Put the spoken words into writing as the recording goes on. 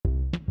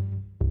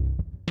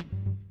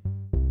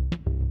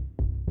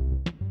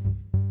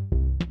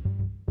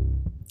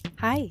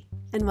Hi,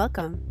 and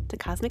welcome to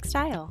Cosmic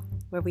Style,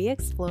 where we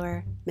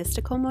explore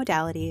mystical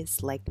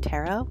modalities like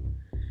tarot,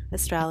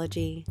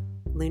 astrology,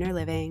 lunar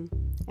living,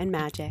 and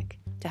magic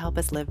to help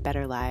us live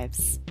better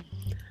lives.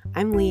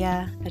 I'm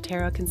Leah, a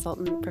tarot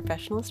consultant,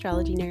 professional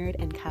astrology nerd,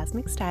 and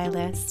cosmic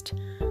stylist.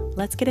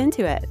 Let's get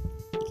into it.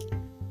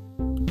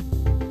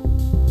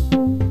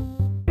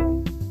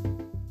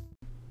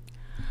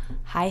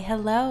 Hi,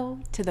 hello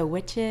to the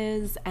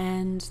witches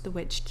and the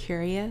witch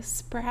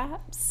curious,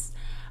 perhaps.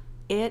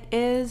 It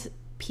is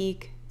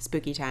peak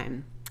spooky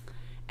time.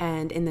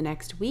 And in the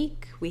next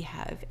week, we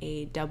have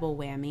a double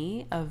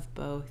whammy of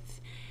both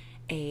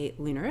a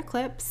lunar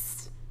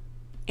eclipse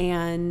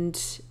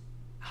and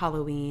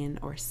Halloween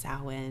or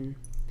Samhain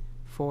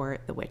for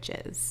the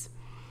witches.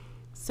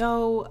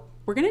 So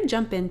we're going to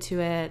jump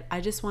into it.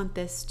 I just want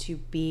this to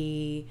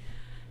be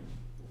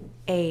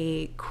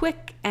a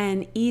quick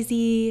and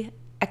easy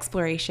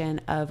exploration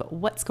of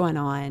what's going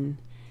on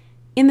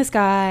in the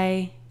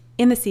sky,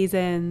 in the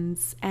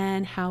seasons,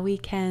 and how we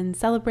can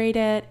celebrate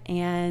it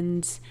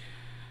and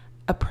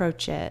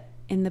approach it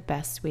in the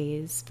best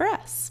ways for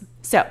us.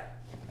 So,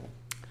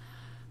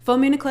 full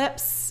moon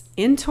eclipse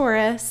in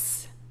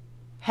Taurus,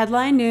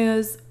 headline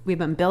news, we've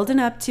been building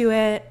up to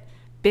it,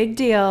 big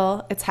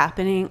deal. It's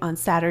happening on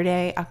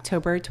Saturday,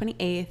 October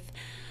 28th,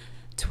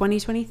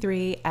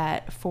 2023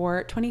 at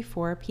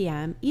 4:24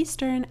 p.m.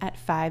 Eastern at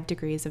 5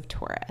 degrees of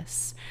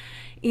Taurus.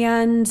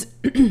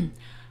 And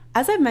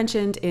as I've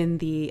mentioned in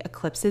the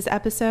eclipses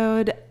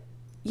episode,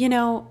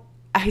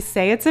 I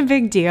say it's a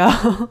big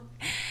deal.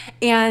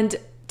 And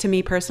to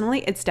me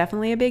personally, it's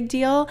definitely a big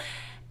deal.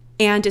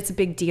 And it's a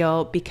big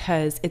deal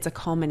because it's a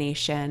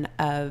culmination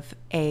of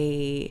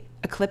a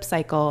eclipse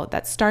cycle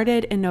that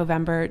started in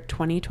November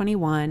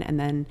 2021, and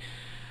then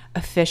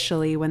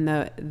officially when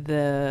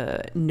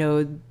the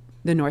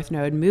North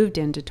Node moved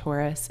into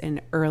Taurus in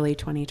early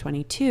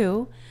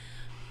 2022.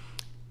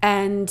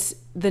 And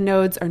the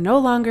nodes are no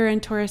longer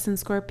in Taurus and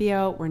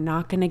Scorpio. We're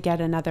not going to get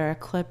another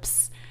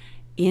eclipse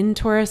in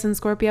Taurus and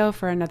Scorpio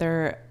for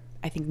another,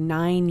 I think,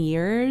 9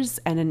 years,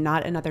 and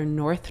not another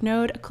North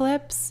Node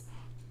eclipse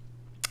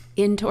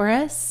in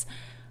Taurus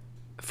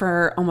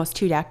for almost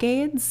 2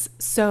 decades.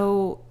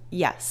 So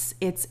yes,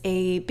 it's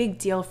a big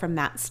deal from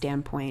that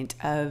standpoint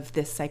of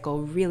this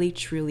cycle really,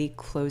 truly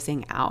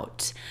closing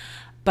out.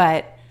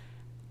 But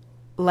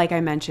like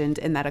I mentioned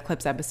in that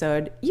eclipse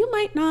episode, you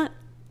might not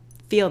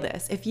feel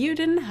this. If you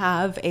didn't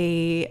have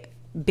a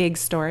big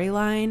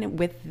storyline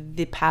with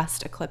the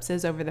past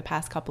eclipses over the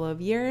past couple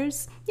of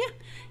years,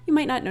 you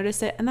might not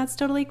notice it, and that's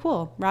totally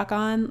cool. Rock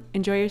on,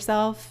 enjoy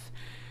yourself.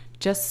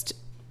 Just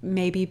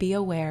maybe be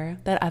aware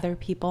that other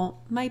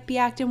people might be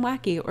acting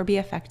wacky or be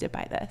affected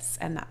by this,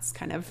 and that's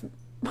kind of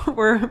what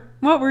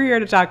we're here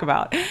to talk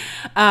about.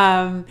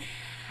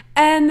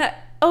 And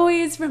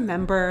always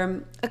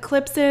remember,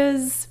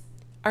 eclipses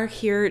are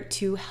here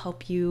to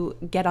help you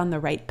get on the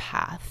right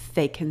path.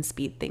 They can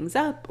speed things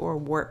up or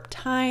warp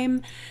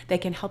time. They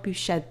can help you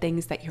shed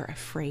things that you're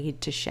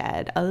afraid to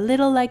shed. A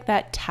little like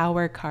that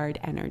Tower card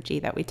energy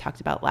that we talked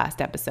about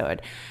last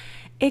episode.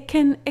 It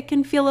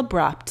can feel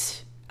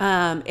abrupt.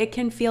 It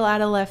can feel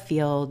out of left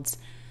field.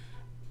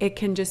 It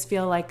can just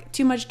feel like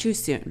too much too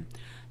soon.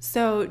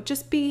 So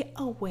just be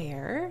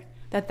aware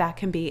that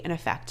can be an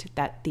effect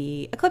that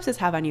the eclipses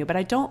have on you. But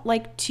I don't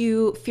like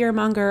to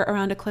fearmonger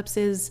around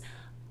eclipses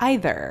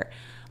either.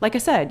 Like I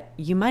said,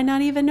 you might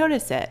not even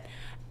notice it.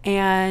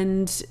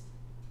 And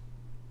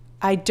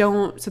I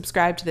don't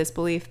subscribe to this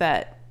belief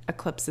that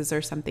eclipses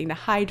are something to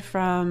hide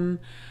from.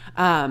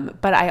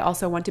 But I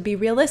also want to be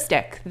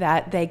realistic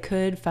that they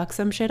could fuck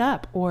some shit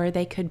up, or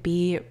they could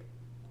be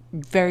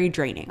very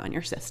draining on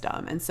your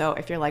system. And so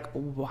if you're like,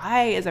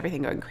 why is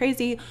everything going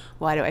crazy?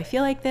 Why do I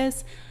feel like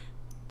this?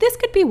 This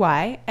could be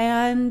why.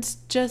 And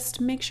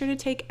just make sure to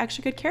take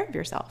extra good care of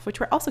yourself, which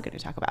we're also going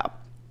to talk about.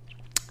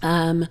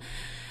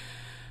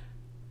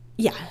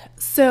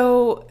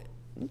 So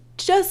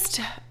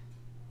just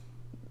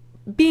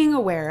being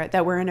aware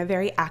that we're in a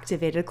very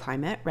activated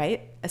climate,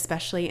 right?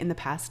 Especially in the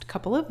past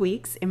couple of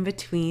weeks in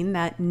between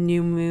that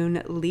new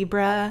moon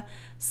Libra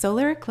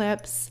solar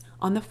eclipse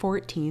on the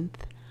 14th.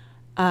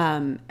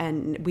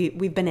 And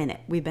we've been in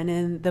it. We've been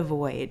in the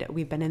void.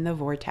 We've been in the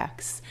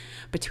vortex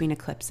between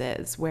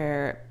eclipses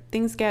where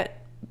things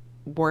get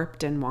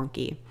warped and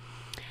wonky.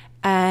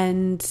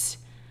 And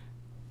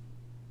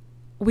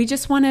we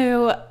just want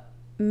to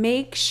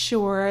make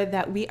sure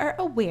that we are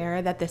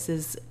aware that this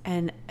is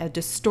a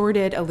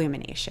distorted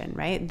illumination,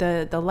 right?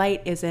 The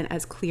light isn't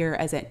as clear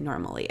as it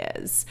normally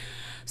is.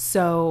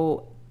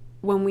 So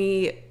when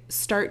we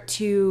start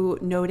to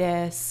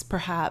notice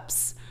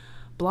perhaps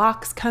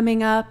blocks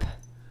coming up,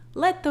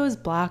 let those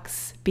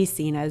blocks be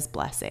seen as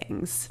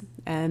blessings.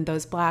 And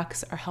those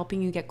blocks are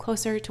helping you get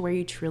closer to where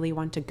you truly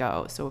want to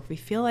go. So if we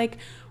feel like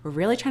we're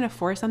really trying to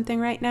force something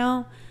right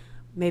now,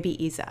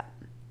 maybe ease up.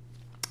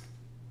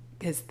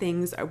 Because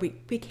things are, we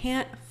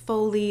can't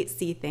fully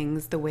see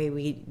things the way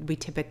we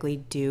typically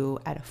do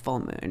at a full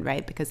moon,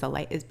 right? Because the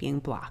light is being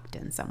blocked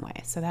in some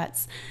way. So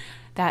that's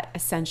that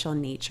essential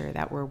nature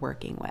that we're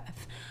working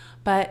with.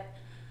 But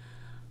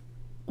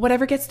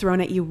whatever gets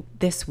thrown at you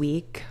this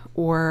week,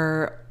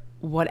 or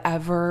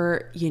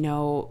whatever,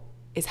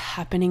 is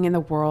happening in the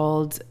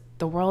world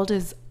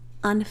is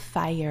on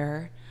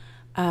fire.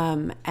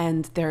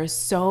 And there's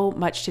so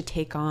much to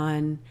take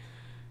on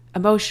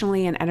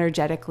emotionally and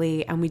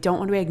energetically, and we don't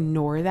want to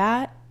ignore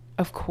that,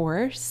 of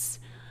course.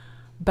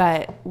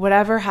 But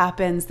whatever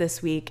happens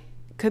this week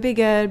could be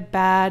good,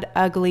 bad,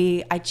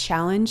 ugly. I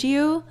challenge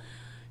you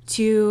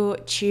to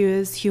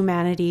choose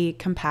humanity,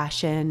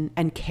 compassion,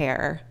 and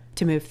care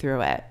to move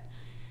through it.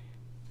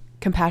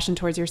 Compassion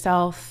towards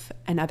yourself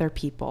and other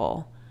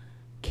people.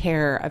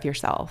 Care of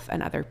yourself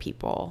and other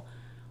people.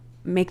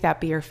 Make that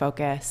be your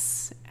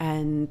focus,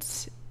 and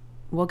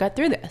we'll get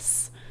through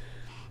this.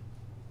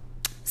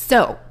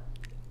 So,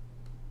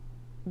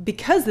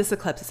 because this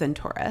eclipse is in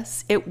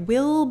Taurus, it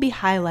will be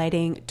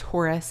highlighting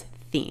Taurus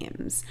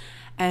themes.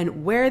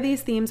 And where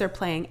these themes are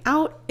playing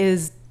out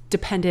is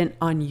dependent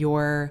on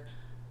your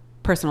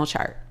personal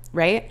chart,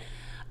 right?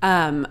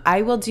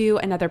 I will do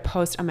another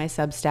post on my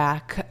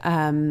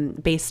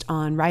Substack based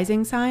on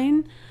rising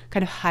sign,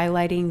 kind of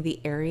highlighting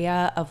the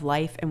area of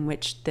life in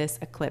which this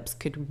eclipse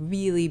could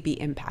really be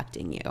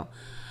impacting you.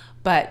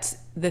 But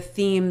the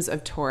themes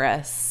of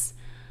Taurus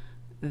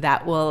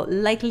that will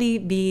likely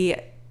be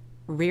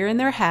rearing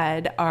their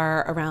head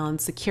are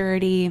around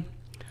security,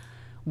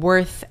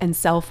 worth and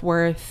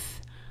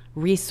self-worth,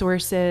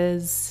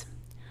 resources,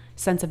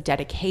 sense of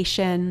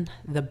dedication,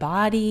 the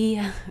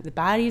body. The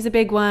body is a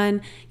big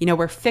one.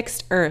 We're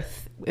fixed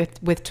earth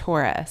with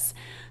Taurus.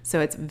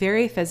 So it's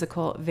very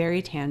physical,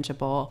 very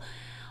tangible.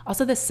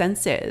 Also the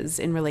senses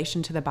in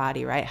relation to the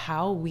body, right?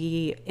 How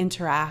we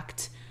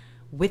interact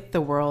with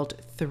the world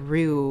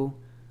through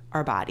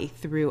our body,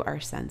 through our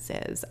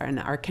senses, and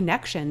our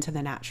connection to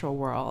the natural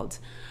world.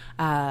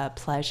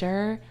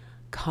 Pleasure,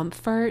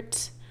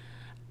 comfort,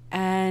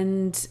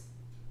 and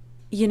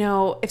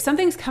if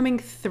something's coming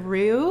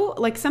through,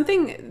 like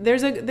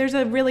there's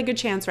a really good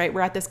chance, right? We're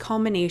at this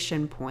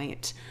culmination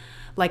point.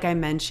 Like I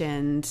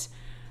mentioned,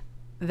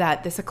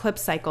 that this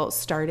eclipse cycle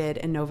started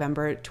in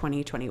November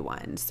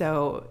 2021.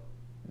 So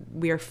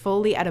we are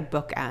fully at a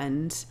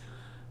bookend,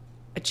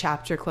 a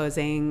chapter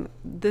closing,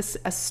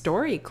 a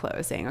story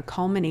closing, a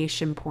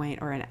culmination point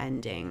or an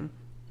ending.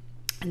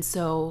 And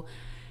so,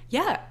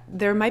 yeah,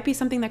 there might be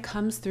something that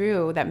comes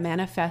through that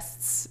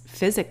manifests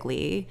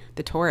physically,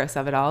 the Taurus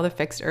of it all, the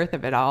fixed earth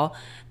of it all,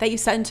 that you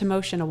set into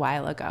motion a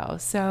while ago.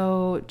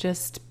 So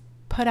just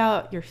put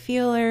out your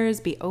feelers,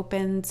 be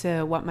open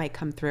to what might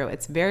come through.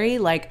 It's very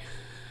like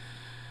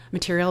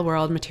material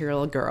world,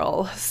 material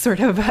girl sort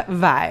of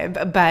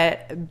vibe,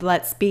 but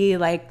let's be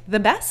like the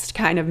best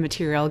kind of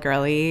material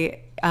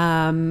girly,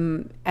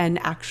 and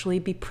actually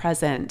be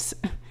present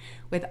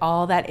with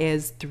all that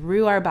is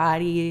through our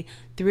body,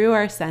 through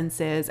our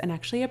senses, and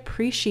actually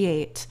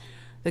appreciate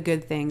the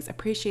good things,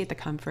 appreciate the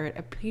comfort,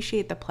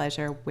 appreciate the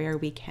pleasure where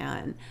we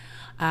can.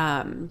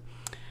 And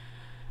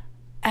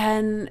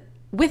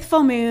with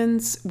full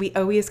moons, we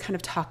always kind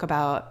of talk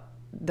about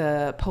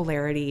the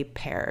polarity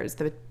pairs,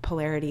 the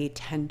polarity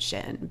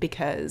tension,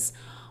 because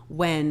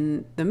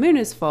when the moon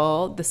is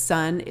full, the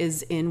sun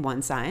is in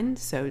one sign.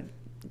 So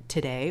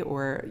today,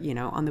 or,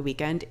 on the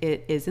weekend,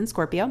 it is in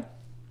Scorpio.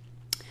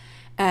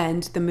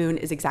 And the moon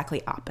is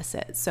exactly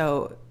opposite.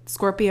 So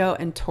Scorpio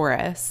and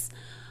Taurus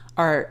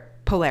are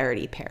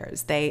polarity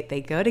pairs.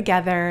 They go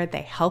together,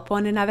 they help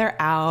one another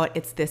out.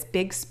 It's this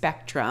big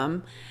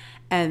spectrum.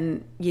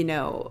 And,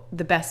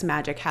 the best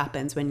magic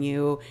happens when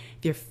if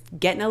you're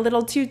getting a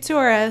little too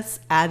Taurus,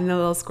 adding a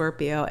little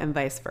Scorpio, and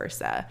vice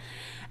versa.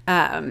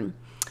 And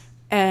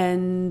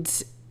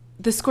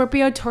the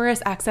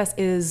Scorpio-Taurus axis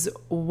is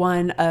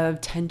one of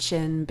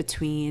tension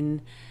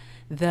between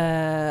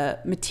the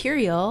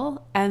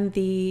material and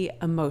the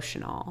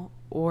emotional,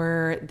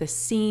 or the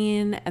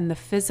seen and the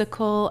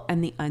physical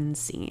and the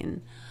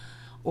unseen,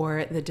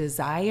 or the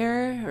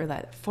desire, or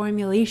that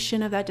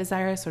formulation of that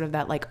desire, sort of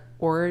that like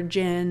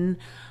origin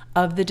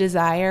of the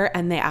desire,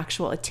 and the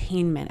actual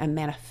attainment and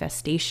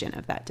manifestation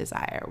of that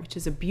desire, which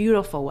is a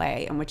beautiful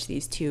way in which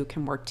these two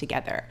can work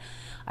together.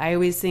 I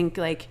always think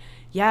like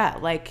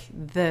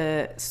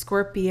the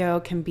Scorpio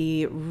can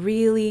be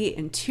really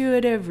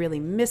intuitive, really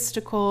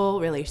mystical,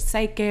 really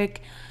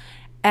psychic,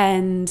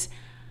 and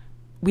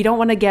we don't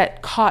want to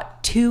get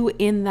caught too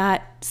in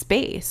that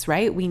space,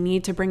 right? We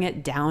need to bring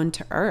it down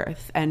to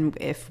earth. And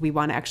if we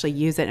want to actually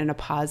use it in a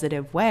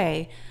positive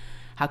way,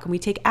 how can we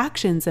take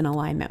actions in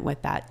alignment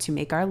with that to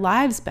make our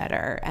lives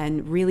better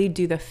and really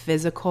do the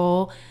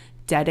physical,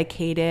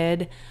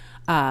 dedicated,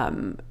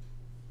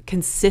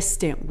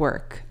 consistent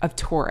work of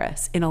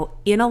Taurus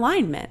in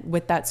alignment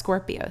with that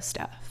Scorpio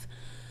stuff?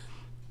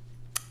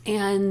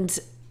 And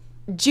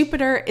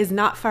Jupiter is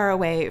not far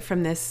away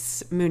from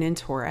this moon in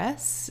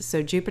Taurus.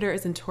 So Jupiter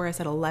is in Taurus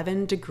at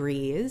 11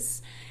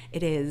 degrees.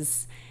 It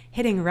is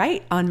hitting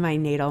right on my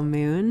natal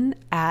moon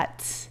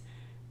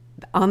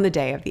on the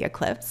day of the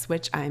eclipse,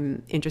 which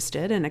I'm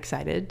interested and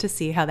excited to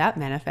see how that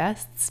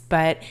manifests.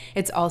 But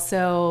it's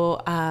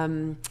also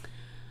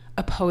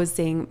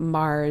opposing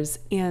Mars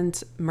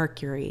and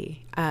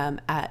Mercury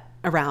at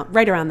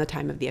right around the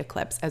time of the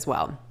eclipse as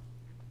well.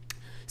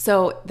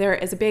 So there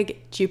is a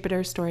big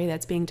Jupiter story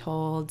that's being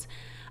told,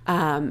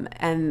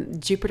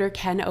 and Jupiter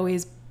can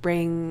always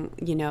bring,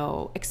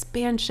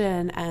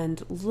 expansion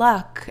and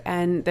luck,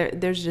 and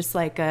there's just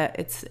like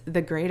it's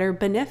the greater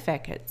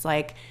benefic. It's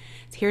like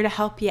it's here to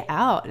help you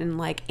out and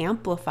like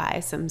amplify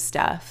some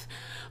stuff.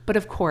 But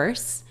of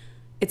course,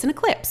 it's an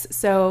eclipse,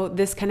 so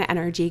this kind of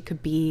energy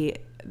could be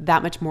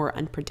that much more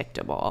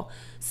unpredictable.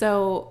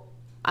 So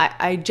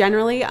I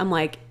generally, I'm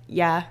like,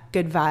 yeah,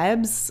 good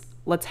vibes.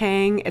 Let's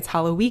hang. It's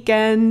Halloween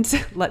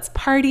weekend. Let's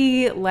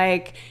party.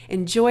 Like,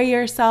 enjoy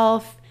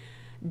yourself.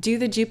 Do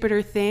the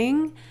Jupiter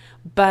thing.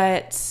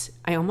 But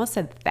I almost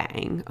said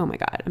thang. Oh my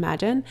God,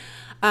 imagine.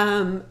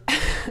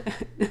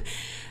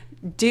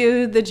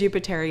 Do the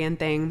Jupiterian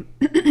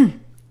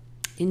thing.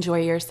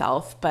 Enjoy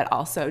yourself, but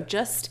also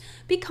just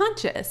be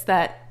conscious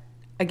that,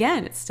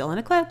 again, it's still an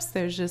eclipse.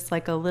 There's just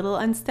like a little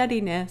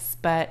unsteadiness,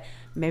 but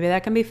maybe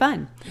that can be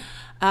fun.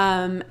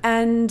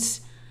 And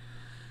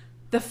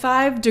the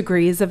 5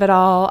 degrees of it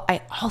all,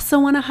 I also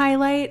want to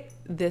highlight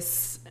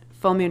this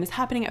full moon is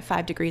happening at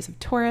 5 degrees of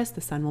Taurus.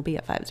 The sun will be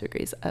at 5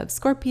 degrees of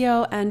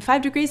Scorpio. And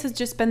 5 degrees has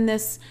just been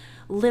this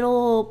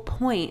little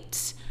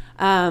point.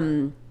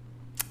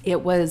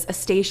 It was a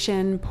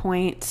station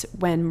point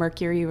when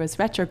Mercury was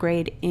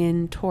retrograde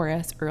in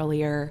Taurus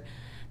earlier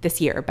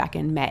this year, back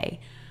in May.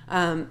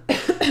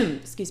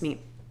 Excuse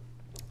me.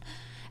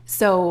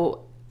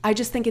 So I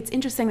just think it's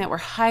interesting that we're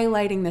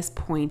highlighting this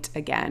point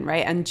again,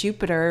 right? And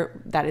Jupiter,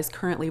 that is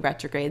currently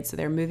retrograde, so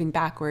they're moving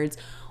backwards,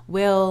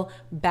 will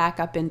back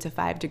up into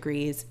 5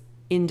 degrees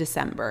in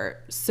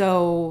December.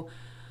 So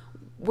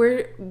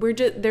we're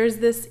just, there's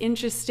this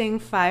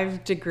interesting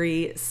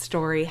 5-degree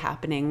story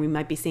happening. We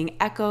might be seeing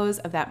echoes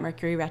of that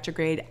Mercury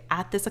retrograde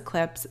at this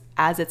eclipse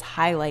as it's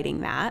highlighting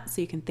that.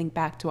 So you can think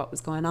back to what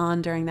was going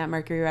on during that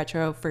Mercury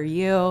retro for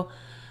you,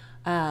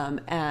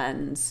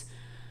 and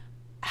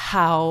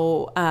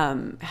how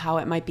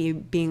it might be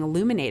being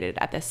illuminated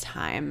at this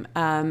time.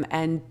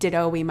 And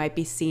ditto, we might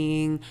be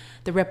seeing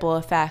the ripple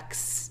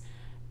effects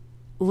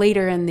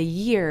later in the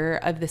year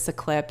of this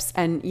eclipse.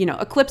 And,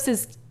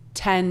 eclipses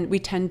we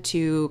tend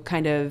to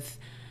kind of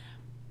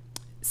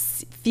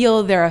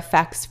feel their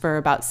effects for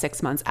about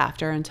 6 months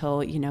after, until,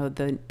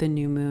 the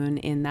new moon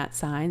in that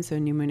sign. So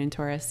new moon in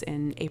Taurus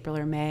in April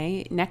or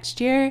May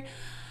next year.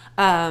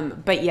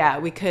 But yeah,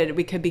 we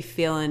could be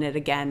feeling it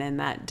again in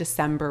that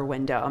December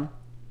window.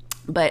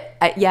 But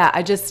I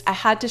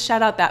had to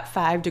shout out that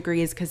 5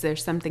 degrees because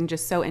there's something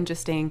just so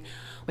interesting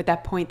with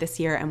that point this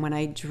year. And when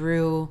I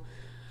drew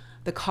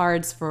the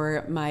cards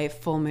for my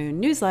full moon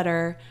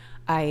newsletter,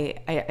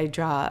 I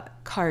draw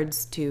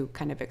cards to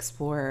kind of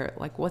explore,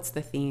 like, what's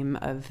the theme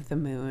of the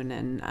moon,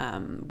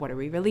 and what are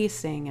we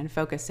releasing and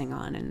focusing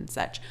on and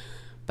such.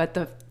 But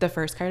the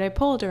first card I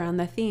pulled around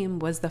the theme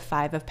was the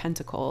 5 of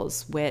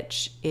Pentacles,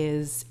 which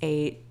is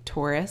a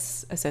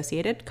Taurus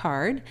associated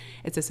card.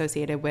 It's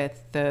associated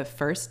with the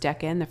first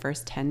decan, the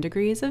first 10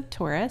 degrees of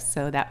Taurus.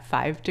 So that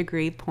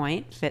 5-degree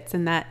point fits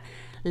in that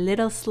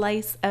little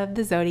slice of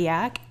the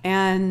zodiac.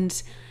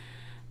 And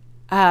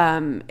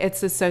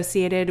it's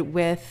associated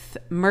with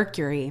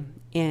Mercury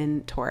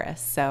in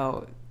Taurus.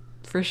 So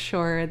for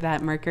sure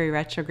that Mercury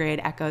retrograde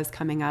echo is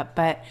coming up.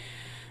 But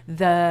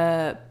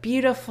the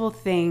beautiful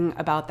thing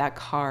about that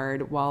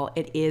card, while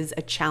it is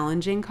a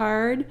challenging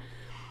card,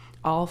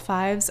 all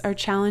 5s are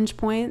challenge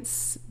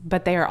points,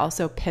 but they are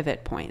also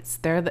pivot points.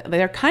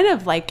 They're kind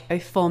of like a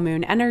full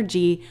moon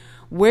energy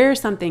where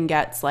something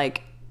gets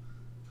like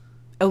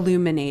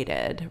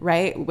illuminated,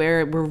 right?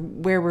 Where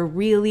we're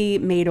really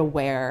made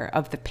aware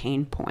of the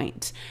pain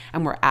point,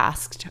 and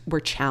we're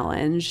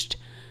challenged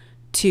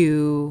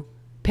to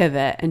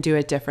pivot and do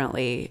it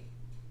differently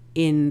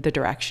in the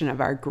direction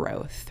of our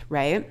growth,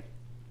 right?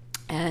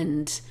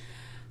 And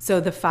so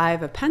the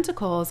 5 of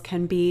Pentacles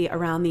can be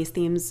around these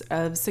themes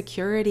of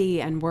security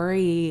and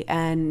worry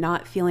and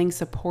not feeling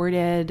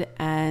supported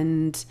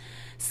and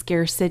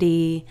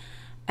scarcity.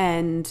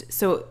 And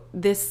so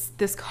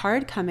this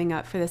card coming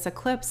up for this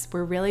eclipse,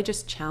 we're really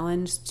just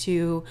challenged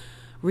to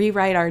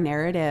rewrite our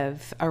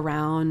narrative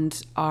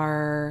around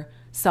our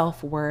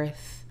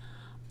self-worth,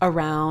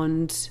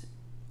 around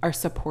our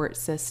support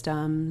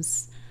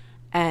systems,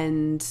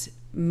 and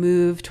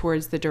move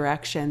towards the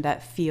direction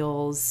that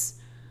feels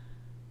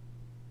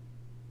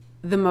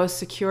the most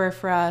secure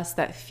for us,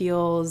 that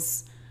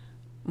feels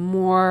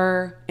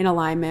more in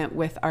alignment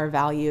with our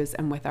values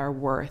and with our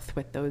worth,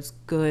 with those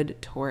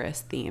good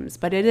Taurus themes.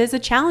 But it is a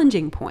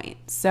challenging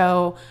point.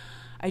 So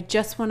I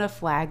just want to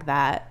flag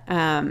that.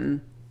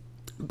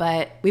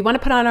 But we want to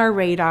put on our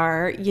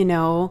radar,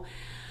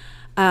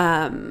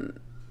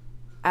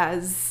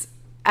 as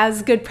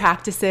good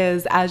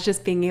practices, as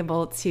just being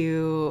able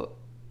to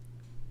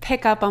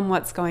pick up on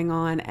what's going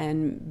on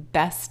and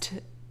best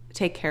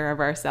take care of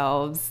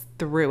ourselves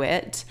through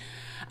it.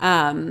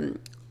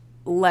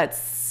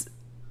 Let's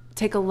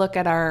take a look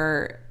at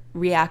our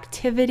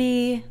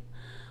reactivity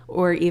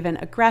or even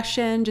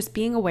aggression, just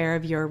being aware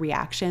of your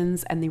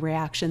reactions and the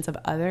reactions of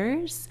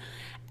others,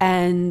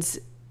 and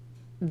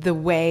the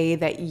way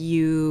that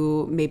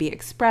you maybe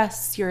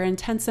express your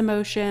intense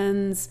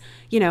emotions.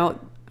 You know,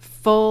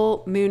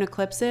 full moon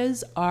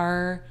eclipses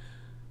are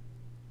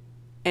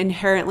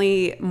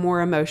inherently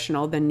more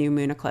emotional than new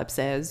moon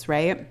eclipses,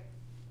 right?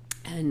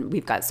 And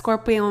we've got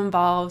Scorpio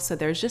involved, so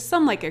there's just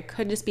some, like, it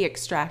could just be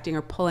extracting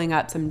or pulling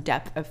up some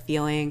depth of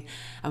feeling.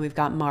 And we've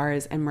got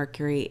Mars and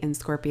Mercury in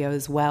Scorpio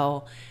as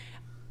well,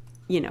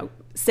 you know,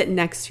 sitting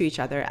next to each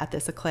other at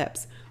this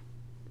eclipse.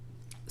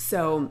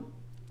 So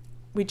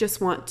we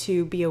just want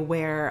to be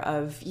aware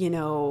of, you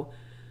know,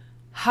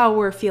 how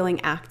we're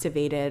feeling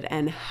activated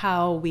and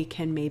how we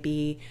can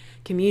maybe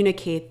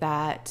communicate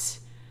that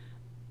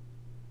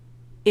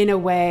in a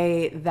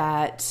way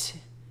that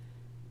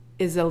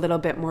is a little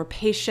bit more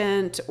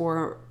patient,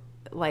 or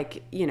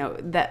like, you know,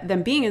 that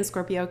them being in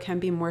Scorpio can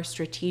be more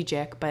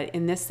strategic. But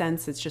in this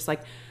sense, it's just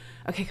like,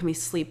 okay, can we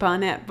sleep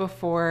on it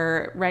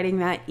before writing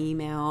that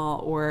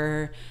email,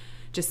 or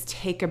just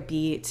take a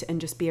beat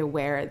and just be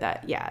aware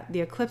that, yeah,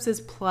 the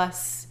eclipses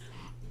plus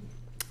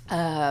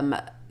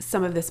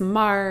some of this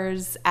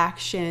Mars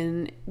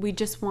action, we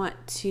just want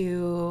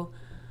to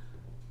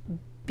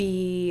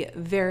be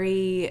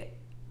very,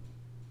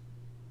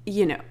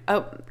 you know,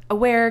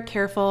 aware,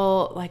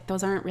 careful, like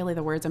those aren't really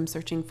the words I'm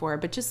searching for,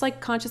 but just like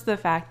conscious of the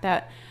fact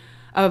that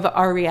of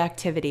our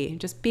reactivity.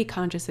 Just be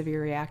conscious of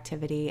your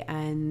reactivity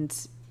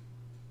and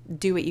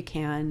do what you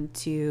can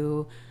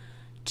to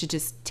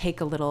just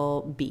take a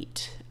little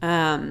beat.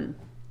 And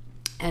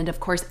of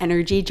course,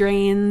 energy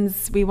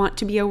drains we want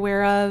to be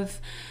aware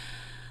of.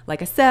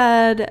 Like I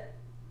said,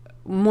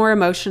 more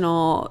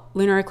emotional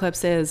lunar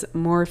eclipses,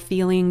 more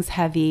feelings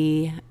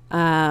heavy,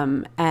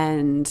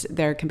 and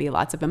there can be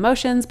lots of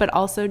emotions, but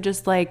also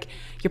just like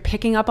you're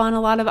picking up on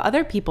a lot of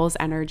other people's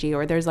energy,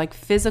 or there's like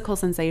physical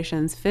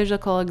sensations,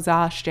 physical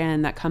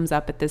exhaustion that comes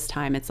up at this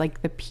time. It's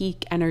like the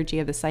peak energy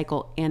of the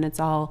cycle, and it's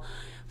all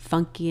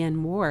funky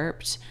and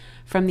warped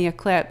from the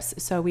eclipse.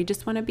 So we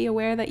just want to be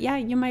aware that, yeah,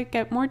 you might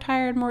get more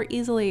tired more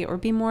easily or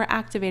be more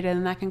activated,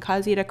 and that can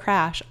cause you to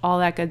crash, all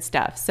that good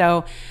stuff.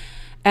 So,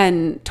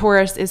 and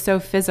Taurus is so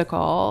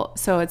physical.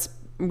 So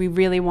we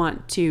really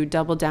want to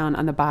double down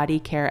on the body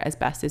care as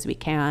best as we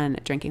can,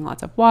 drinking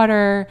lots of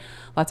water,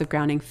 lots of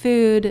grounding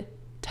food,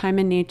 time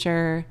in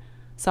nature,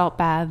 salt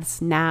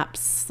baths,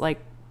 naps, like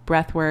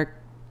breath work,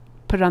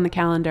 put it on the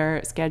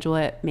calendar, schedule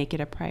it, make it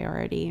a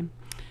priority.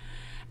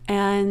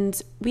 And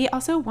we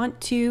also want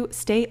to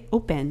stay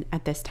open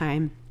at this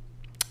time,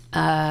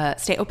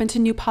 stay open to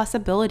new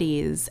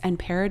possibilities and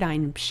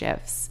paradigm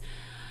shifts,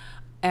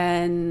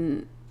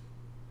 and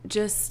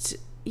just,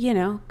 you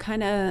know,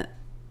 kind of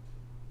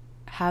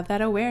have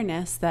that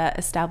awareness that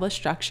established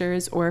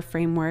structures or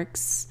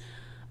frameworks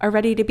are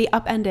ready to be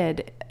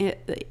upended.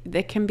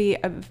 It can be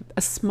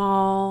a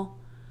small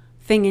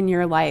thing in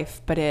your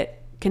life, but it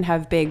can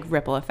have big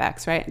ripple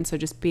effects, right? And so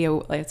just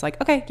it's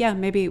like, okay, yeah,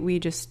 maybe we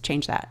just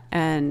change that,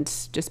 and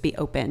just be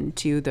open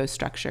to those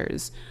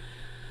structures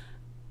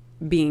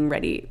being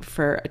ready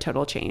for a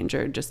total change,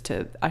 or just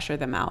to usher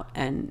them out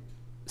and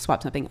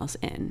swap something else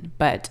in.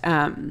 But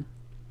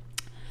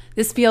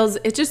this feels,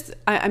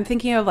 I'm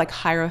thinking of like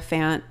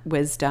Hierophant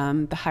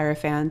wisdom. The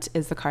Hierophant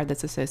is the card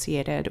that's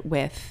associated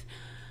with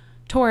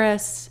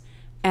Taurus.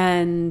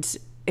 And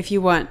if you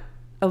want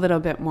a little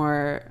bit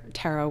more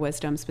tarot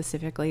wisdom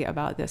specifically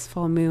about this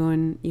full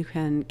moon, you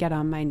can get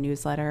on my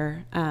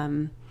newsletter.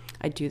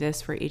 I do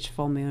this for each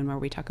full moon, where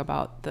we talk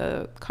about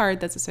the card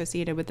that's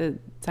associated with the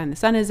sign the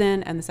sun is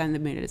in and the sign the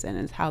moon is in,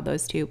 and how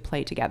those two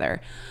play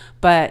together.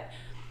 But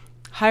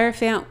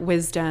Hierophant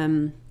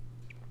wisdom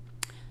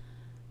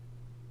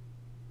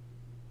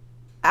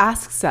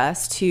asks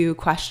us to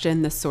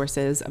question the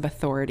sources of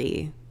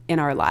authority in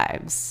our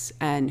lives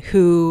and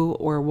who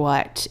or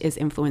what is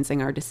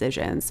influencing our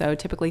decisions. So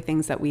typically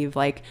things that we've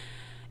like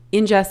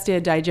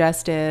ingested,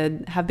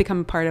 digested, have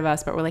become a part of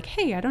us, but we're like,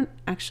 hey, I don't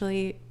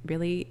actually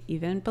really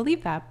even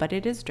believe that, but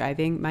it is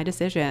driving my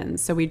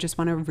decisions. So we just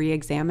want to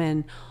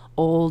re-examine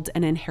old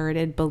and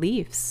inherited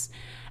beliefs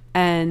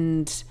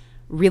and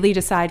really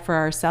decide for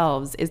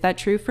ourselves, is that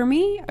true for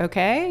me?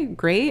 Okay,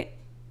 great,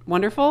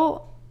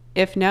 wonderful.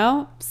 If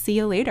no, see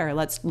you later.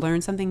 Let's learn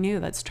something new.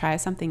 Let's try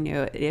something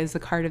new. It is the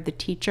card of the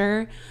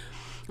teacher.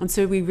 And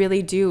so we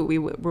really do,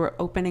 we're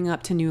opening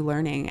up to new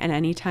learning. And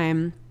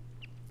anytime,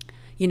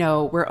 you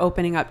know, we're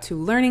opening up to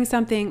learning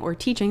something or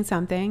teaching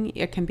something,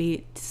 it can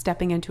be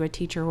stepping into a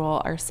teacher role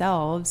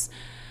ourselves.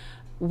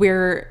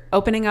 We're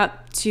opening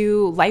up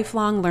to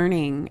lifelong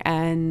learning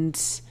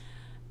and,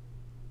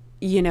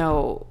 you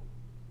know,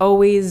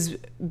 always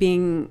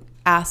being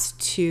asked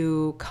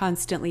to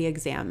constantly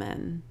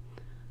examine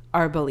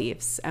our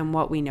beliefs and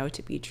what we know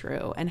to be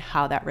true and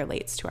how that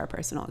relates to our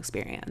personal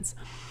experience.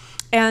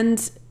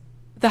 And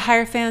the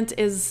Hierophant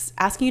is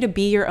asking you to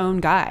be your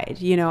own guide.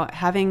 You know,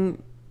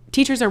 having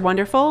teachers are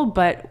wonderful,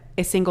 but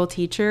a single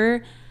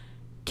teacher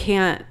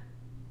can't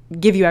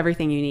give you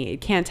everything you need,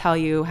 can't tell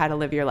you how to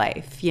live your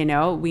life. You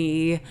know,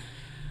 we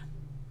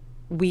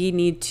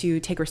need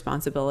to take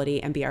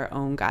responsibility and be our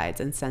own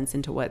guides and sense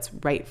into what's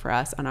right for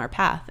us on our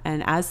path.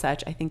 And as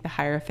such, I think the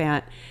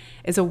Hierophant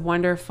is a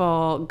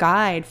wonderful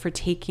guide for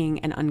taking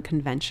an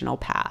unconventional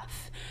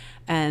path.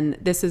 And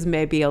this is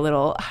maybe a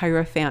little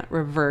Hierophant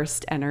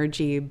reversed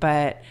energy,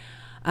 but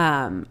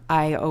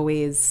I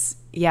always,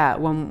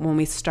 when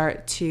we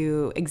start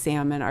to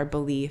examine our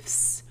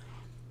beliefs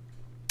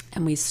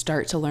and we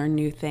start to learn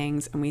new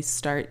things and we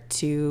start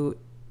to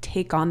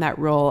take on that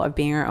role of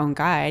being our own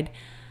guide,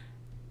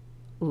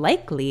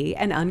 likely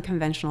an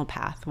unconventional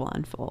path will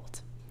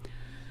unfold.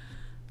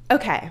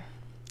 Okay,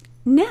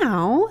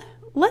 now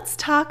let's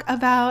talk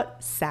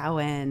about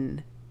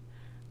Samhain,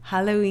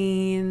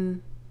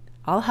 Halloween,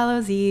 All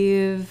Hallows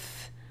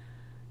Eve,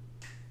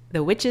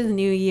 the Witch's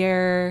New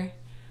Year,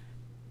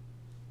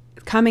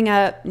 coming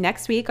up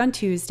next week on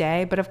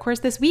Tuesday, but of course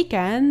this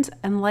weekend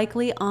and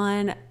likely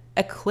on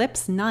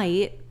Eclipse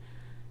night,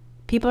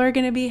 people are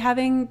going to be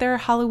having their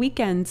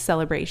Halloween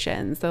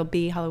celebrations. There'll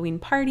be Halloween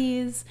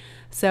parties.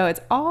 So it's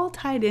all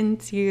tied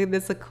into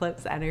this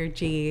eclipse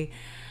energy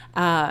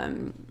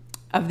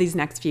of these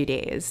next few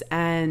days.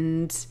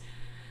 And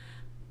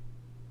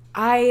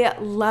I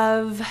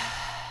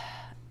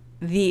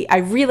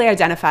really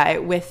identify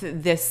with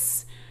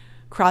this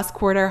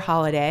cross-quarter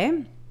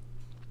holiday.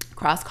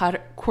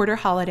 Cross-quarter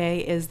holiday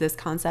is this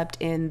concept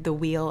in the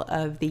wheel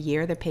of the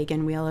year, the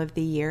pagan wheel of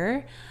the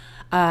year,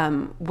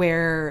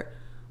 where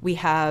we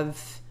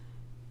have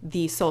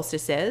the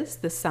solstices,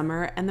 the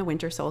summer and the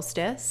winter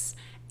solstice,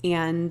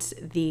 and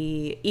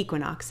the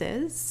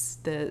equinoxes,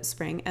 the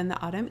spring and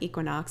the autumn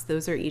equinox.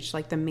 Those are each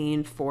like the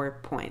main 4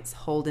 points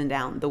holding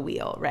down the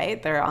wheel,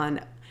 right? They're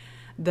on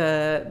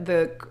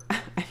the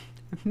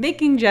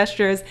making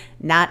gestures,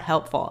 not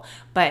helpful,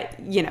 but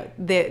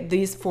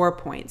these 4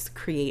 points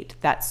create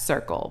that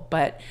circle.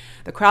 But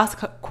the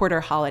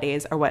cross-quarter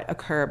holidays are what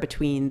occur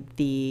between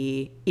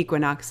the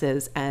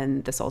equinoxes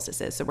and the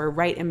solstices. So we're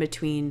right in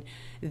between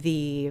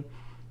the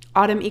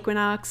autumn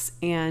equinox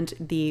and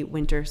the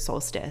winter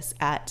solstice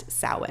at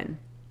Samhain.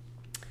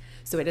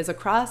 So it is a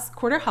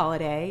cross-quarter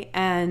holiday,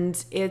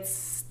 and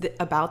it's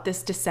about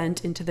this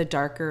descent into the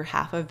darker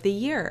half of the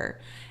year.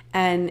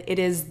 And it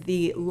is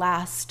the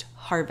last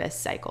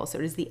harvest cycle. So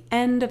it is the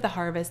end of the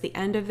harvest, the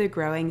end of the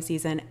growing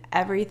season.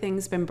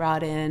 Everything's been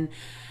brought in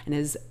and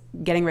is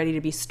getting ready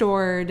to be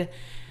stored.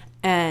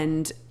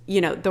 And,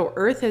 the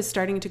earth is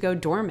starting to go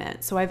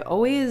dormant. So I've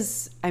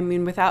always,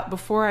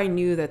 before I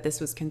knew that this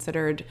was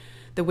considered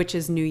the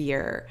witch's new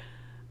year,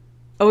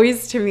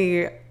 always to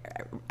me,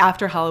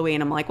 after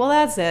Halloween, I'm like, well,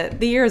 that's it.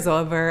 The year's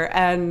over.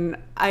 And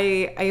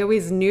I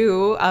always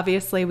knew,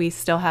 obviously, we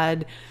still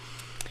had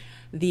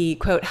the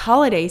quote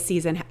holiday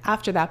season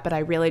after that, but I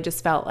really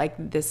just felt like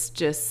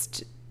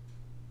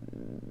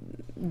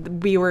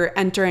we were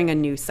entering a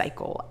new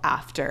cycle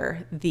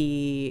after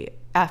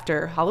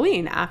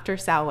Halloween, after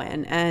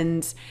Samhain,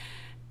 and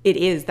it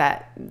is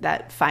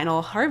that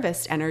final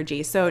harvest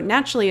energy. So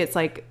naturally it's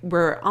like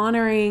we're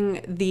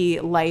honoring the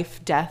life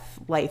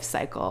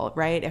cycle,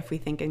 right? If we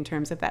think in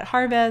terms of that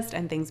harvest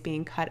and things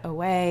being cut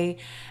away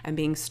and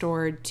being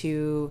stored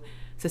to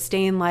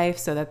sustain life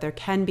so that there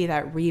can be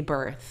that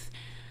rebirth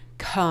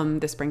come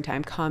the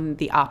springtime, come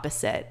the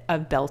opposite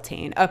of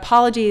Beltane.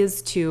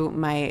 Apologies to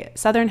my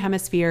Southern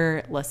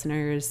Hemisphere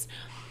listeners.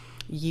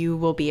 You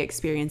will be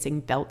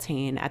experiencing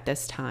Beltane at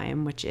this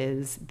time, which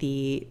is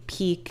the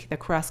peak, the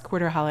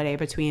cross-quarter holiday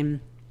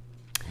between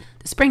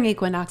the spring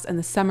equinox and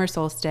the summer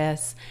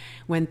solstice,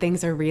 when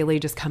things are really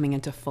just coming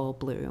into full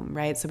bloom,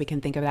 right? So we can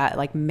think of that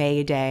like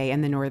May Day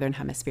in the Northern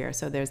Hemisphere.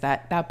 So there's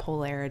that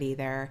polarity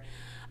there.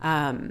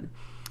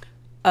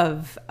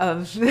 Of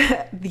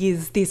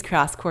these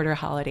cross-quarter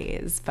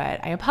holidays, but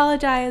I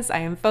apologize. I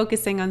am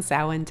focusing on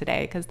Samhain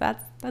today because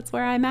that's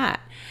where I'm at.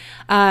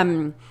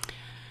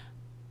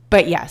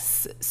 But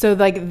yes, so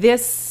like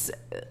this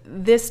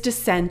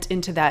descent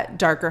into that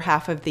darker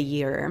half of the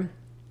year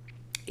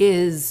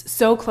is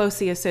so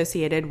closely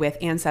associated with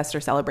ancestor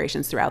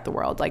celebrations throughout the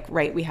world. Like,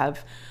 right, we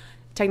have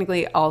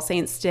technically All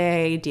Saints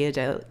Day, Dia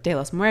de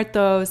los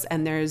Muertos,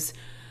 and there's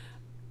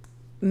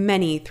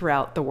many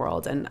throughout the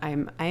world. And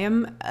I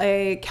am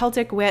a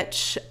Celtic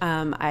witch.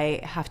 I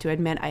have to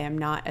admit I am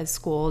not as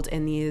schooled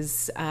in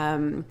these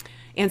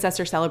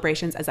ancestor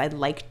celebrations as I'd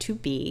like to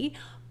be.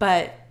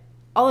 But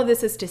all of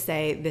this is to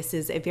say this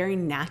is a very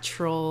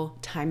natural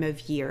time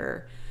of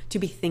year to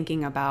be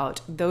thinking about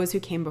those who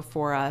came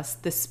before us,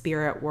 the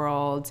spirit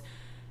world,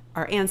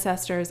 our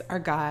ancestors, our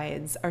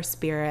guides, our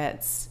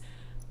spirits,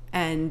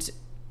 and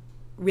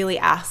really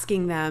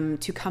asking them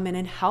to come in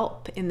and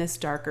help in this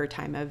darker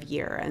time of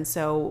year. And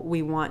so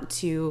we want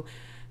to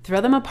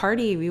throw them a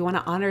party. We want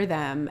to honor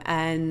them.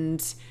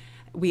 And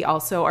we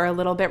also are a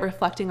little bit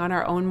reflecting on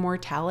our own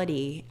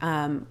mortality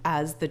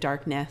as the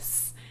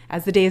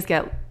days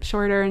get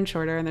shorter and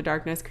shorter and the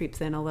darkness creeps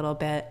in a little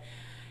bit.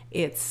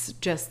 It's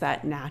just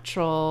that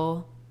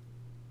natural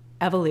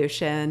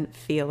evolution,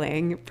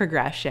 feeling,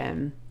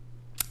 progression.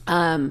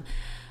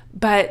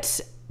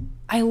 But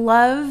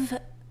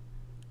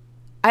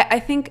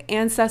I think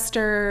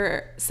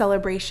ancestor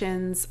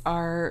celebrations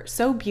are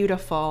so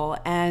beautiful,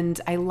 and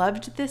I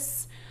loved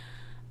this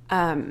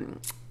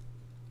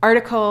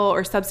article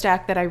or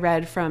Substack that I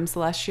read from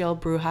Celestial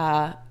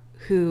Bruja,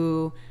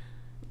 who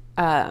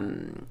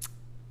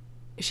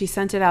she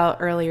sent it out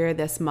earlier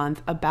this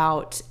month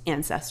about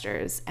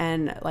ancestors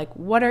and like,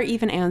 what are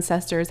even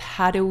ancestors?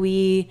 How do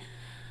we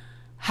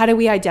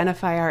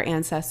identify our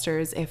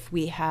ancestors if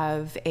we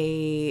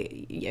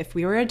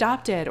were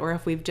adopted, or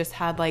if we've just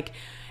had like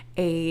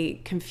a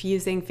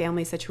confusing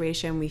family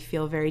situation, we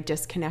feel very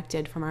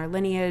disconnected from our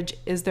lineage?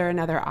 Is there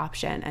another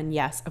option? And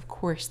yes, of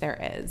course there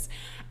is.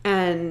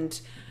 And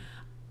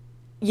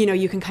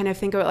you can kind of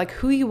think about like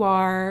who you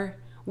are,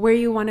 where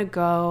you want to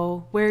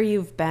go, where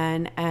you've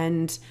been,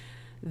 and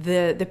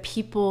the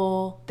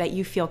people that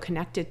you feel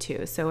connected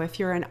to. So if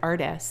you're an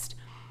artist,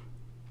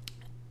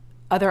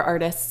 other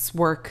artists'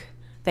 work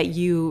that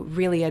you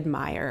really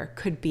admire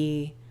could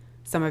be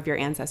some of your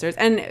ancestors.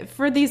 And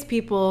for these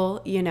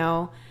people,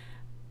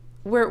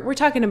 we're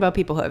talking about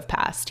people who have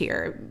passed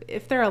here.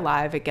 If they're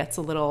alive, it gets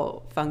a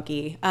little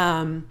funky.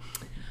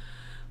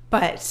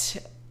 But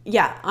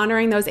yeah,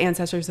 honoring those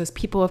ancestors, those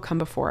people who have come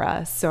before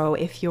us. So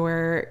if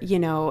you're,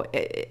 no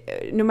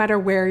matter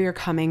where you're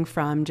coming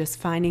from, just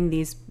finding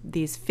these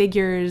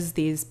figures,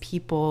 these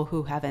people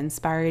who have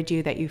inspired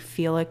you, that you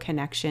feel a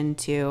connection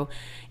to,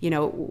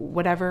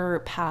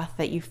 whatever path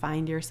that you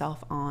find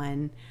yourself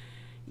on,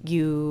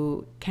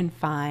 you can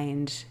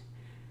find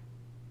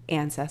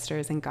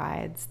ancestors and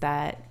guides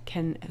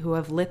who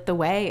have lit the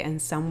way in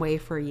some way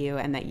for you,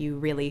 and that you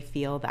really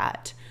feel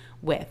that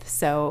with.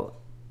 So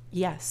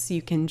yes,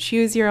 you can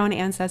choose your own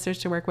ancestors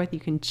to work with. You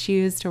can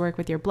choose to work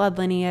with your blood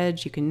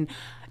lineage. You can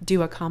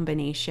do a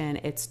combination.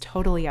 It's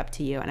totally up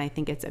to you. And I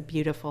think it's a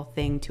beautiful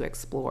thing to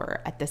explore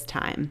at this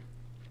time.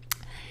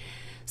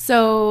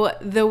 So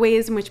the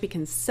ways in which we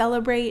can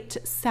celebrate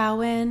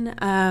Samhain,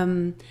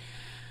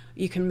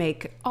 you can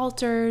make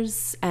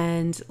altars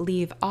and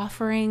leave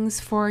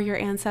offerings for your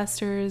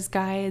ancestors,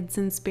 guides,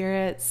 and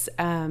spirits.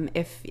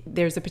 If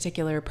there's a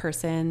particular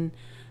person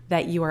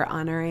that you are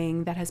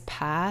honoring that has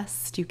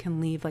passed, you can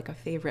leave like a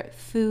favorite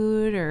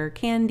food or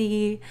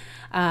candy.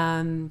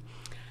 And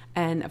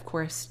of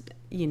course,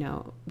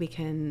 we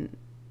can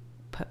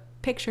put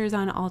pictures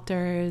on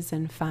altars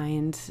and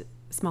find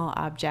small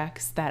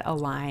objects that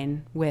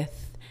align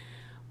with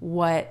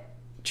what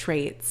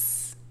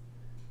traits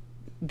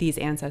these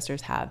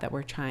ancestors have that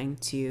we're trying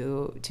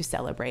to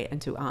celebrate and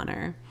to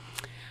honor.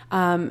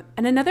 And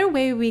another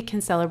way we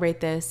can celebrate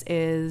this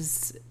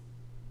is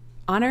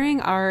honoring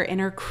our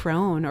inner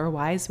crone or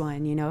wise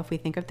one. If we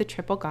think of the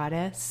triple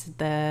goddess,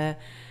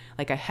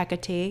 like a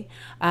Hecate,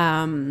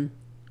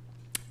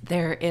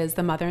 there is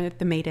the mother,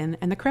 the maiden,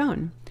 and the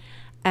crone.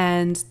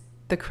 And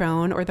the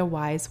crone, or the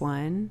wise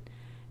one,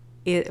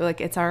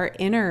 it's our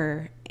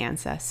inner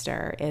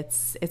ancestor.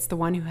 It's the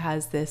one who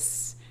has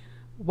this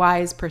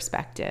wise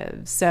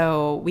perspective.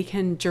 So we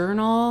can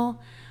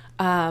journal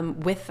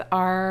with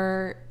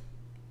our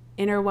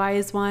inner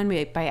wise one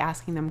by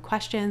asking them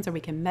questions, or we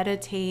can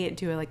meditate,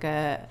 do like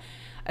a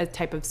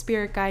type of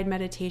spirit guide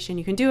meditation.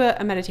 You can do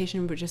a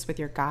meditation just with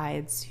your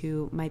guides,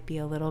 who might be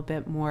a little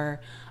bit more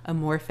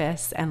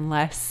amorphous and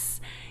less,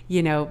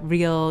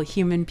 real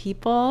human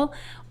people.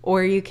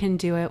 Or you can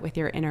do it with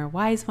your inner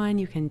wise one.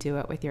 You can do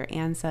it with your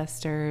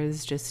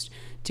ancestors, just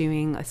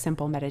doing a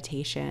simple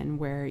meditation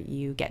where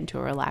you get into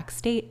a relaxed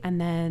state,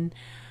 and then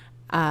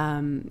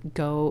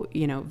go,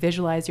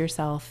 visualize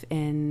yourself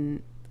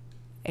in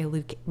a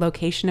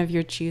location of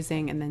your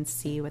choosing, and then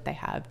see what they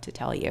have to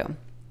tell you.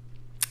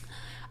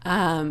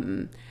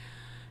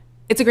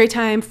 It's a great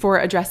time for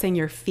addressing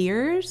your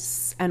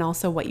fears and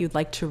also what you'd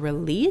like to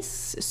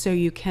release. So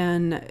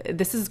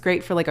this is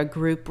great for like a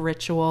group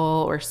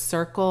ritual or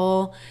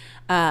circle.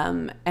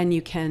 And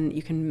you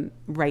can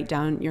write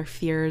down your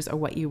fears or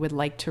what you would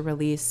like to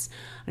release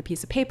on a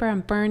piece of paper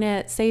and burn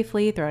it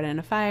safely, throw it in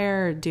a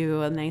fire, or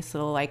do a nice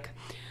little like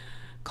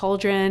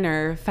cauldron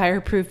or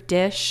fireproof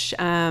dish.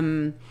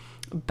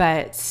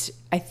 But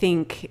I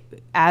think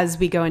as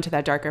we go into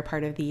that darker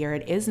part of the year,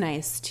 it is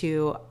nice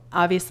to,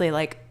 obviously,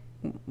 like,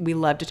 we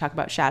love to talk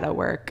about shadow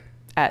work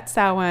at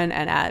Samhain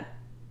and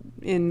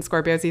in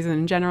Scorpio season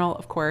in general,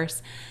 of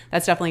course.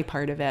 That's definitely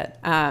part of it.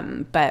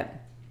 But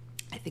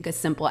I think a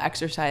simple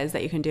exercise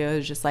that you can do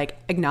is just like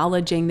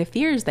acknowledging the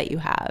fears that you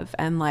have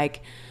and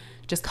like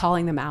just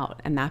calling them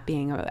out, and that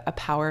being a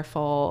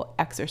powerful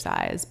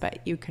exercise. But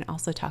you can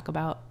also talk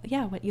about,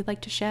 what you'd like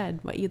to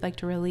shed, what you'd like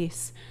to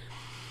release.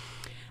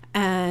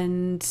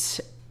 And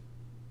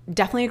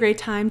definitely a great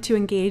time to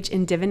engage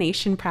in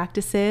divination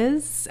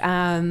practices.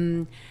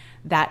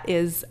 That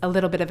is a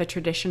little bit of a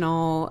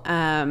traditional,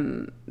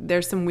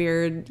 there's some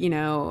weird,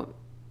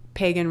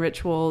 pagan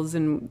rituals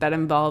and that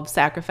involve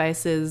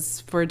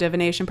sacrifices for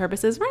divination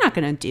purposes. We're not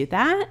going to do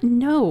that.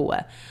 No.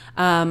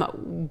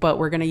 But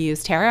we're going to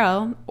use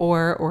tarot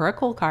or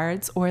oracle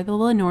cards or the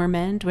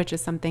Lenormand, which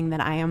is something that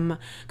I am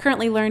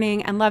currently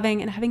learning and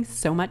loving and having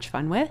so much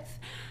fun with.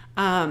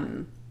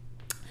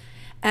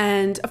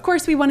 And of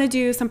course, we want to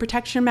do some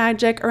protection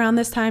magic around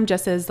this time,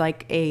 just as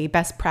like a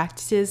best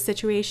practices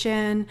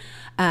situation,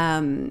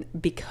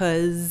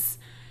 because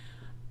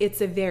It's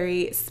a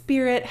very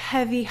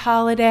spirit-heavy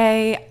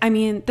holiday. I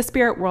mean, the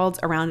spirit world's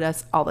around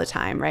us all the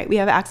time, right? We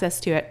have access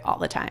to it all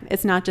the time.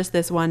 It's not just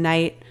this one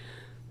night.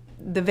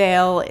 The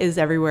veil is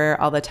everywhere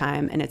all the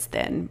time, and it's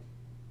thin.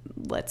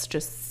 Let's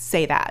just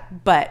say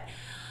that. But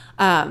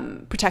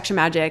protection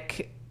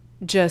magic,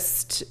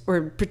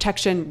 or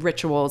protection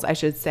rituals, I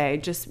should say,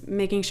 just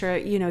making sure,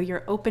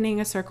 you're opening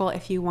a circle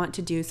if you want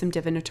to do some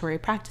divinatory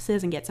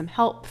practices and get some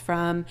help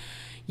from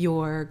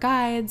your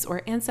guides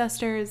or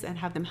ancestors and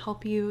have them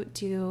help you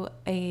do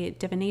a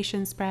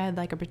divination spread,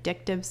 like a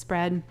predictive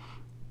spread.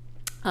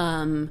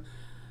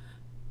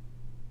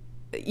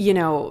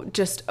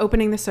 Just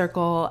opening the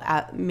circle,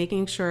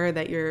 making sure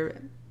that you're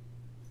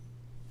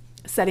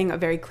setting a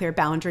very clear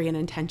boundary and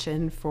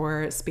intention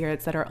for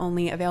spirits that are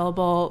only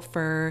available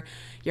for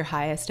your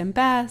highest and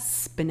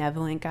best,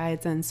 benevolent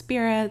guides and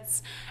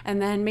spirits, and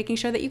then making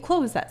sure that you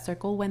close that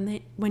circle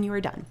when you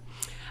are done.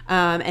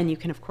 And you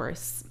can, of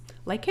course,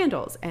 light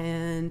candles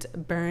and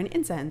burn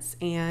incense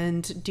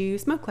and do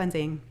smoke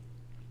cleansing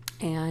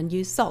and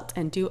use salt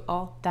and do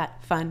all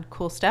that fun,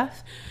 cool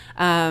stuff.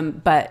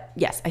 But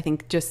yes, I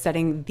think just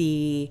setting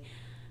the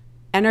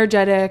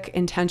energetic,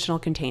 intentional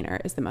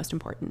container is the most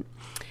important.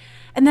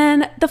 And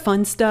then the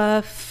fun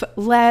stuff,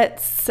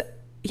 eat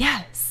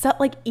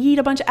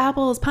a bunch of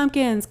apples,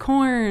 pumpkins,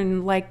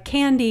 corn, like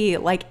candy,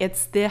 like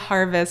it's the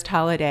harvest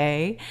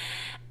holiday.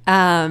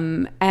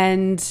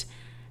 And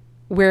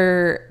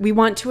we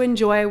want to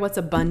enjoy what's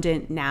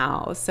abundant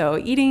now. So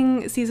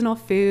eating seasonal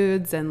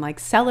foods and like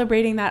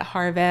celebrating that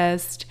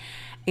harvest,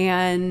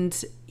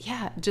 and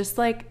just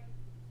like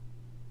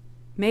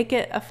make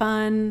it a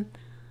fun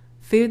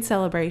food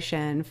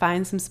celebration.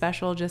 Find some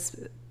special, just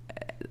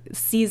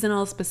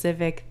seasonal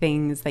specific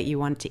things that you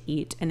want to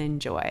eat and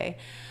enjoy.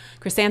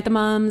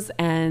 Chrysanthemums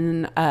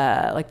and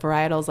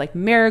varietals like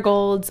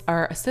marigolds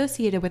are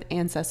associated with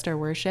ancestor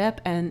worship,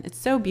 and it's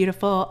so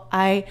beautiful.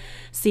 I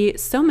see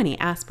so many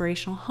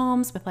aspirational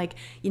homes with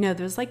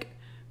those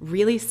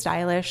really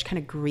stylish kind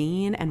of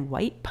green and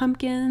white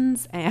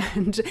pumpkins,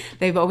 and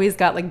they've always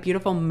got like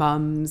beautiful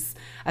mums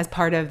as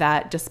part of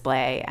that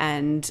display,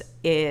 and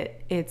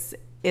it's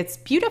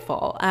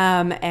beautiful.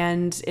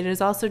 And it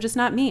is also just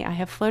not me. I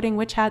have floating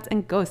witch hats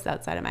and ghosts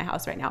outside of my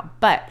house right now.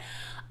 But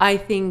I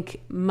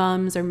think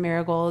mums or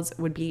marigolds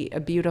would be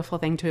a beautiful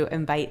thing to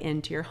invite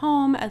into your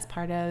home as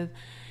part of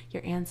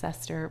your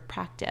ancestor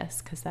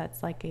practice, because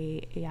that's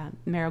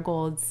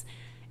marigolds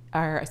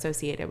are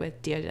associated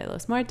with Dia de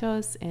los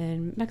Muertos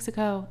in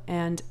Mexico.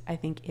 And I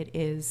think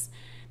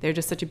they're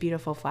just such a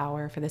beautiful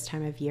flower for this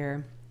time of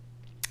year.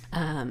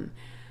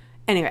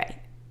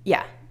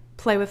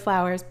 Play with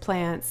flowers,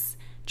 plants,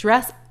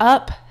 dress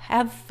up,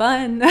 have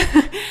fun.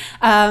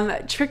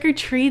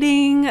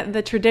 Trick-or-treating,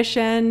 the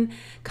tradition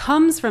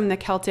comes from the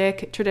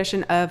Celtic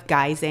tradition of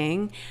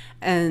guising.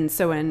 And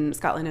so in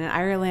Scotland and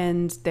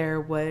Ireland, there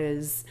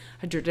was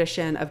a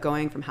tradition of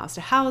going from house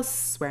to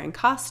house, wearing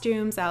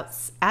costumes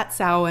at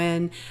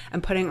Samhain,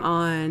 and putting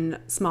on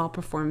small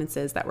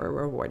performances that were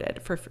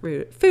rewarded for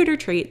food or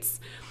treats.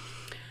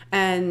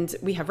 And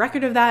we have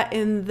record of that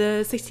in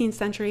the 16th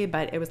century,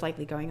 but it was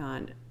likely going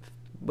on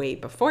way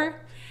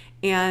before.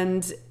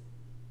 And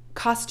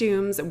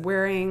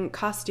wearing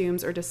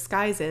costumes or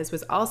disguises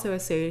was also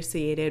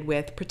associated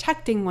with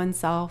protecting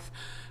oneself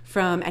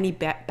from any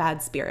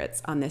bad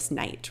spirits on this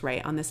night,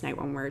 right? On this night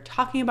when we're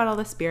talking about all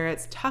the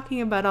spirits, talking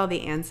about all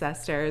the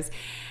ancestors.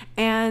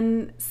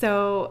 And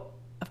so,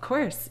 of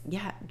course,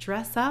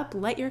 dress up,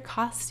 let your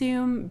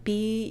costume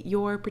be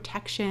your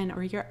protection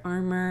or your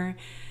armor.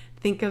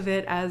 Think of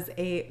it as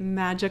a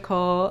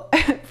magical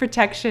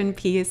protection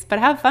piece, but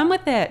have fun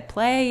with it.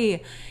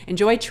 Play,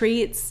 enjoy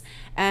treats,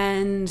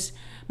 and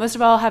most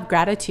of all, have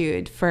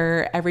gratitude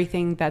for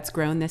everything that's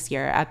grown this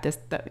year.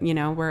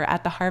 We're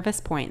at the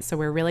harvest point, so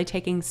we're really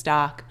taking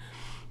stock,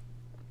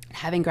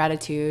 having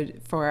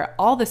gratitude for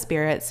all the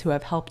spirits who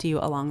have helped you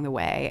along the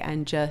way,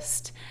 and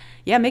just,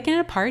 making it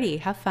a party.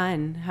 Have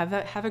fun.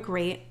 Have a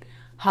great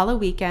Halloween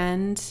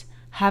weekend.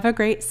 Have a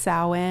great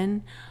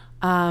Samhain.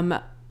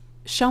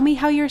 Show me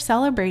how you're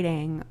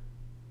celebrating.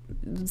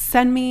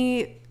 Send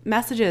me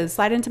messages,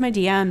 slide into my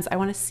DMs. I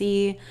want to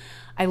see.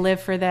 I live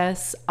for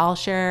this. I'll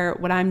share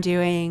what I'm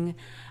doing.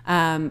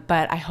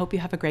 But I hope you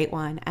have a great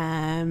one,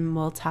 and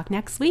we'll talk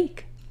next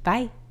week.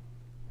 Bye.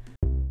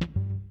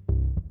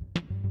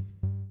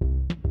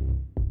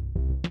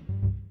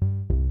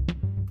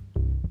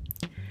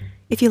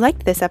 If you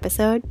liked this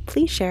episode,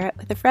 please share it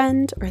with a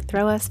friend or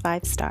throw us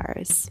 5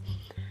 stars.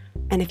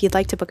 And if you'd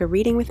like to book a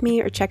reading with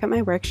me or check out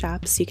my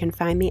workshops, you can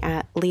find me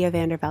at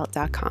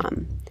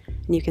leavandervelt.com.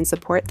 And you can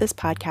support this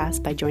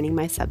podcast by joining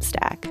my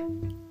Substack.